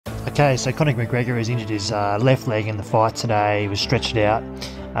Okay, so Conor McGregor has injured his left leg in the fight today. He was stretched out.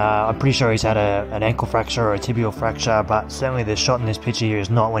 I'm pretty sure he's had an ankle fracture or a tibial fracture, but certainly the shot in this picture here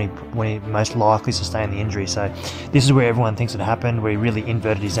is not when he most likely sustained the injury. So this is where everyone thinks it happened, where he really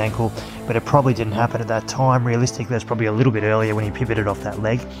inverted his ankle, but it probably didn't happen at that time. Realistically, that's probably a little bit earlier when he pivoted off that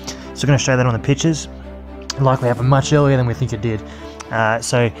leg. So we're going to show that on the pictures. It likely happened much earlier than we think it did.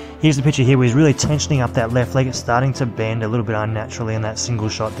 So here's the picture here where he's really tensioning up that left leg. It's starting to bend a little bit unnaturally in that single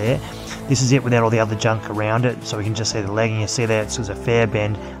shot there. This is it without all the other junk around it, so we can just see the leg, and you see there it's a fair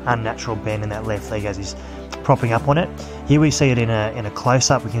bend, unnatural bend in that left leg as he's propping up on it. Here we see it in a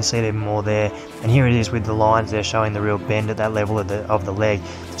close-up. We can see it even more there, and here it is with the lines there showing the real bend at that level of the leg.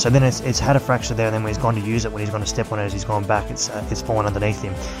 So then it's had a fracture there, and then when he's gone to use it, when he's gone to step on it as he's gone back, it's fallen underneath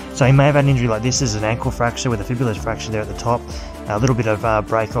him. So he may have had an injury like this. This is an ankle fracture with a fibular fracture there at the top, a little bit of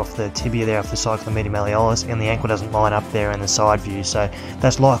break off the tibia there off the side of the medial malleolus, and the ankle doesn't line up there in the side view. So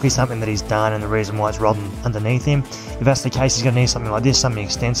that's likely something that he's done, and the reason why it's rolled underneath him. If that's the case, he's going to need something like this, something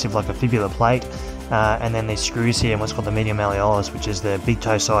extensive like a fibular plate, and then these screws here, and what's called the medial malleolus, which is the big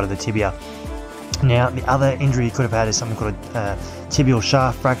toe side of the tibia. Now, the other injury he could have had is something called a tibial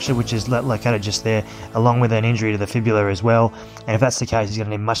shaft fracture, which is located just there, along with an injury to the fibula as well. And if that's the case, he's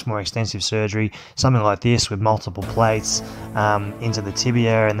going to need much more extensive surgery, something like this with multiple plates into the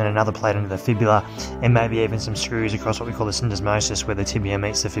tibia, and then another plate into the fibula, and maybe even some screws across what we call the syndesmosis, where the tibia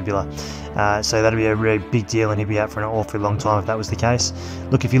meets the fibula. So that'd be a really big deal, and he'd be out for an awfully long time if that was the case.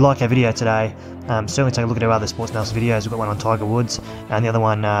 Look, if you like our video today, certainly take a look at our other sports analysis videos. We've got one on Tiger Woods, and the other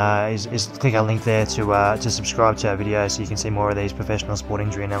one is click our link there to subscribe to our videos so you can see more of these professional sport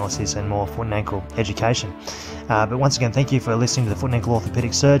injury analysis and more foot and ankle education. But once again, thank you for listening to the Foot and Ankle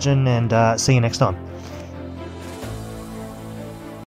Orthopedic Surgeon, and see you next time.